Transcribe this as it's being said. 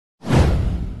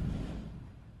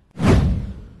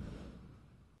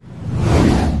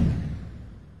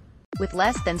With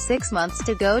less than 6 months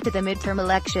to go to the midterm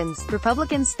elections,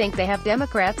 Republicans think they have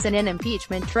Democrats in an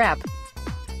impeachment trap.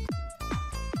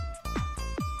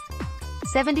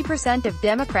 70% of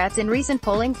Democrats in recent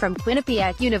polling from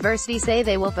Quinnipiac University say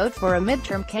they will vote for a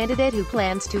midterm candidate who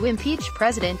plans to impeach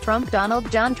President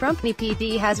TrumpDonald John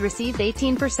TrumpNYPD has received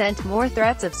 18% more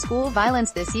threats of school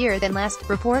violence this year than last.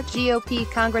 Report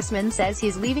GOP congressman says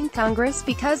he's leaving Congress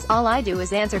because all I do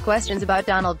is answer questions about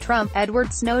Donald Trump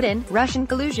Edward Snowden. Russian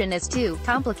collusion is too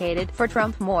complicated for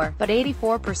Trump more, but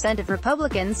 84% of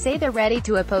Republicans say they're ready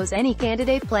to oppose any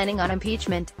candidate planning on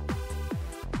impeachment.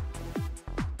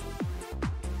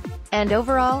 And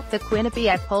overall, the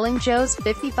Quinnipiac polling shows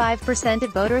 55%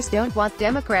 of voters don't want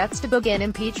Democrats to begin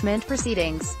impeachment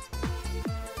proceedings.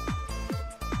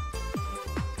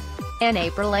 An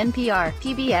April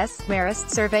NPR-PBS Marist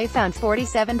survey found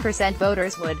 47%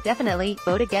 voters would definitely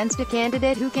vote against a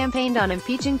candidate who campaigned on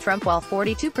impeaching Trump, while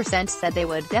 42% said they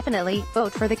would definitely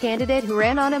vote for the candidate who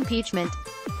ran on impeachment.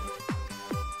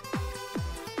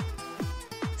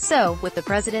 So, with the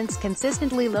president's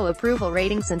consistently low approval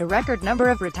ratings and a record number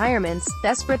of retirements,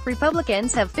 desperate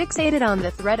Republicans have fixated on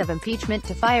the threat of impeachment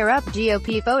to fire up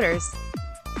GOP voters.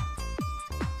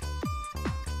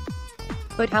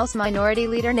 But House Minority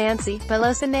Leader Nancy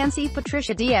Pelosi and Nancy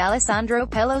Patricia D'Alessandro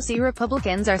Pelosi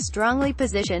Republicans are strongly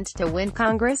positioned to win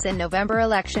Congress in November.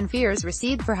 Election fears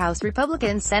recede for House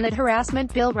Republicans. Senate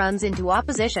harassment bill runs into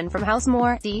opposition from House.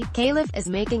 More. D. Califf is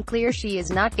making clear she is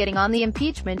not getting on the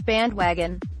impeachment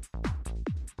bandwagon.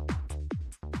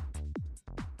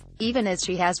 Even as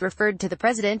she has referred to the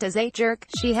president as a jerk,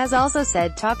 she has also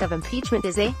said talk of impeachment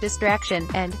is a distraction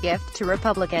and gift to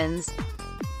Republicans.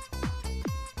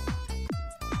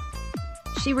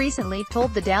 She recently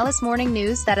told the Dallas Morning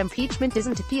News that impeachment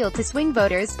doesn't appeal to swing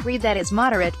voters. Read that as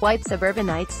moderate white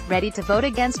suburbanites, ready to vote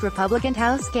against Republican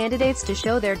House candidates to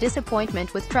show their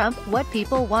disappointment with Trump. What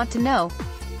people want to know,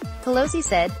 Pelosi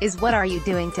said, is what are you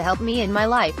doing to help me in my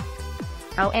life?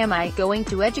 How am I going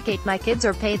to educate my kids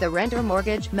or pay the rent or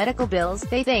mortgage, medical bills?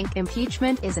 They think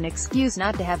impeachment is an excuse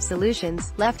not to have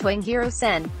solutions, left-wing hero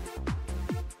Sen.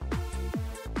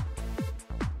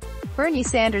 Bernie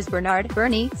Sanders.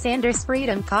 Bernie Sanders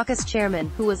Freedom Caucus chairman,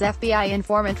 who was FBI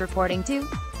informant reporting to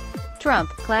Trump,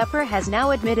 Clapper, has now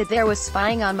admitted there was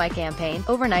spying on my campaign.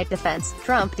 Overnight defense.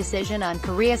 Trump decision on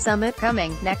Korea summit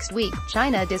coming next week.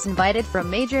 China disinvited from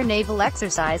major naval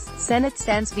exercise. Senate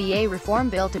sends VA reform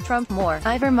bill to Trump. More.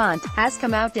 Vermont has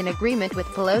come out in agreement with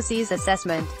Pelosi's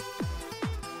assessment.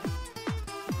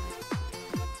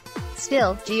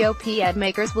 Still, GOP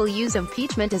admakers will use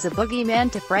impeachment as a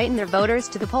boogeyman to frighten their voters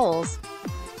to the polls.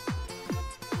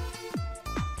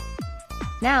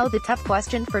 Now the tough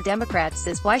question for Democrats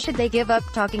is why should they give up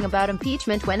talking about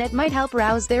impeachment when it might help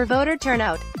rouse their voter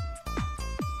turnout?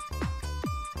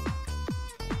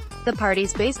 The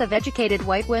party's base of educated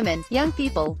white women, young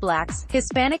people, blacks,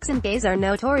 Hispanics and gays are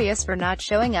notorious for not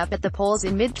showing up at the polls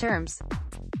in midterms.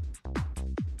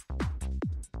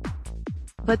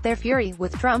 But their fury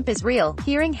with Trump is real.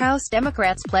 Hearing House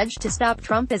Democrats pledge to stop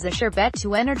Trump is a sure bet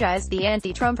to energize the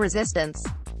anti-Trump resistance.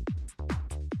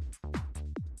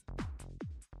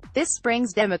 This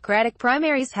spring's Democratic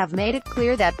primaries have made it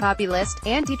clear that populist,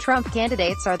 anti-Trump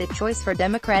candidates are the choice for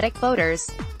Democratic voters.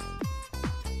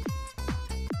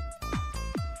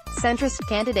 Centrist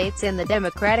candidates in the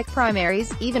Democratic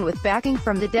primaries, even with backing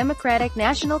from the Democratic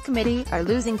National Committee, are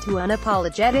losing to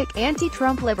unapologetic,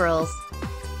 anti-Trump liberals.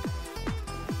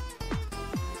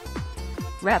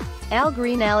 Rep. Al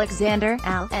Green Alexander,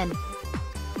 Al, N.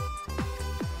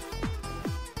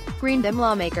 Green Dem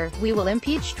lawmaker, we will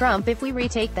impeach Trump if we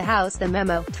retake the House. The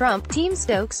memo. Trump team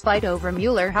stokes fight over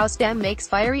Mueller. House Dem makes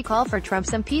fiery call for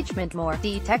Trump's impeachment. More.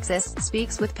 D. Texas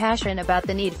speaks with passion about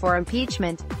the need for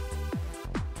impeachment,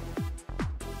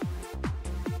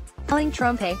 calling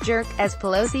Trump a jerk, as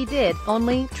Pelosi did,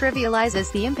 only trivializes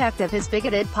the impact of his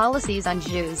bigoted policies on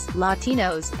Jews,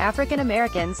 Latinos, African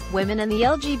Americans, women and the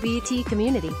LGBT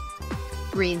community.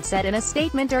 Green said in a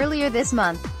statement earlier this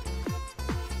month.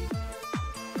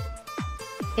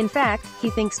 In fact, he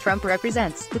thinks Trump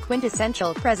represents the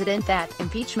quintessential president that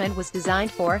impeachment was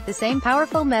designed for. The same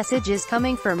powerful message is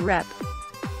coming from Rep.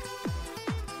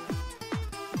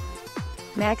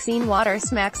 Maxine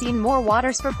Waters. Maxine more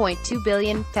Waters for $0.2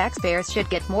 billion. Taxpayers should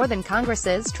get more than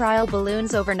Congress's trial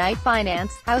balloons. Overnight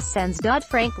finance. House sends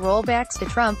Dodd-Frank rollbacks to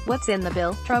Trump. What's in the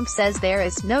bill? Trump says there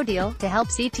is no deal to help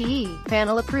CTE.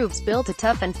 Panel approves bill to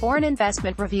toughen foreign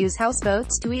investment. Reviews House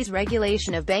votes to ease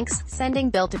regulation of banks.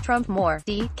 Sending bill to Trump. More.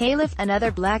 D. Califf,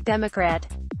 another black Democrat.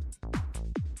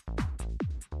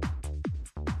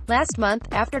 Last month,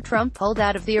 after Trump pulled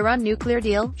out of the Iran nuclear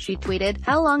deal, she tweeted,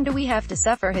 "How long do we have to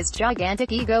suffer his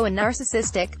gigantic ego and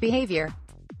narcissistic behavior?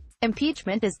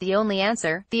 Impeachment is the only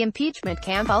answer." The impeachment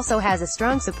camp also has a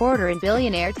strong supporter in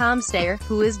billionaire Tom Steyer,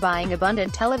 who is buying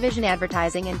abundant television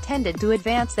advertising intended to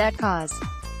advance that cause.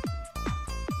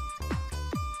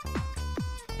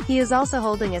 He is also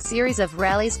holding a series of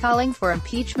rallies calling for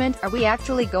impeachment. "Are we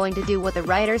actually going to do what the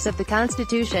writers of the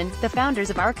Constitution, the founders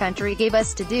of our country, gave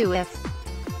us to do if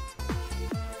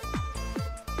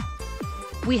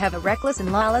we have a reckless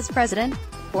and lawless president?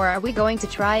 Or are we going to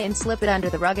try and slip it under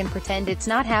the rug and pretend it's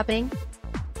not happening?"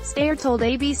 Steyer told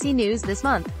ABC News this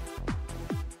month.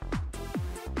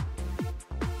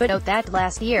 But note that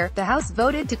last year, the House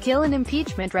voted to kill an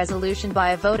impeachment resolution by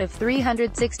a vote of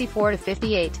 364 to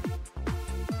 58.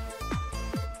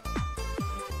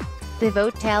 The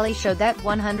vote tally showed that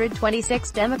 126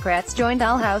 Democrats joined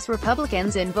all House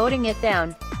Republicans in voting it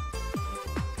down.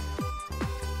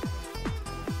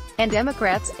 And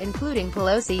Democrats, including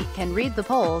Pelosi, can read the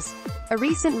polls. A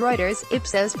recent Reuters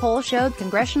Ipsos poll showed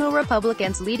congressional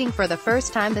Republicans leading for the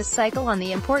first time this cycle on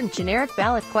the important generic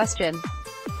ballot question.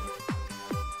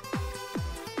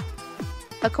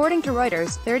 According to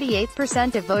Reuters,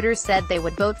 38% of voters said they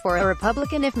would vote for a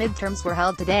Republican if midterms were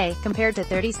held today, compared to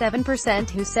 37%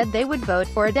 who said they would vote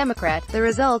for a Democrat. The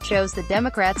result shows the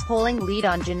Democrats' polling lead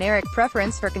on generic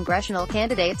preference for congressional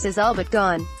candidates is all but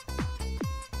gone.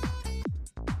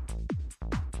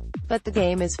 But the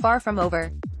game is far from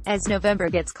over. As November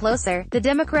gets closer, the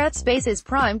Democrats' base is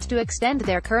primed to extend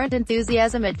their current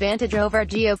enthusiasm advantage over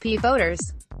GOP voters.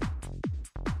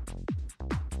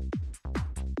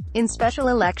 In special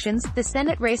elections, the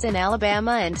Senate race in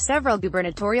Alabama and several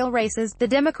gubernatorial races, the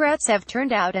Democrats have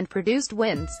turned out and produced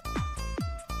wins.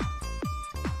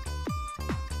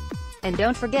 And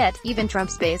don't forget, even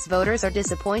Trump's base voters are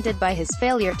disappointed by his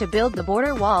failure to build the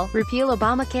border wall, repeal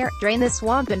Obamacare, drain the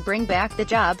swamp and bring back the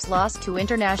jobs lost to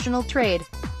international trade.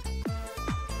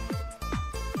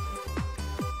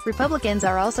 Republicans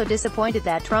are also disappointed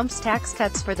that Trump's tax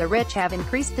cuts for the rich have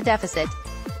increased the deficit.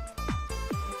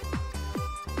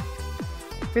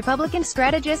 Republican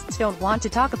strategists don't want to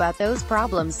talk about those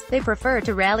problems. They prefer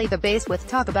to rally the base with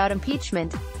talk about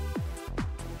impeachment.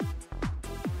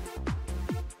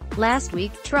 Last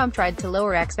week, Trump tried to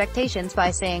lower expectations by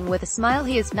saying with a smile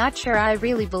he is not sure I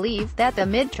really believe that the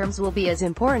midterms will be as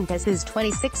important as his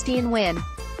 2016 win.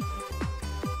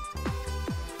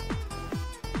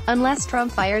 Unless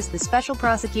Trump fires the special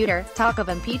prosecutor, talk of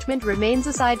impeachment remains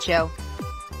a sideshow.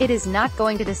 It is not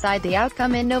going to decide the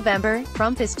outcome in November.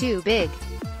 Trump is too big.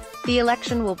 The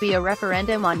election will be a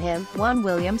referendum on him. Juan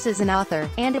Williams is an author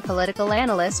and a political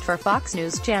analyst for Fox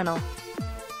News Channel.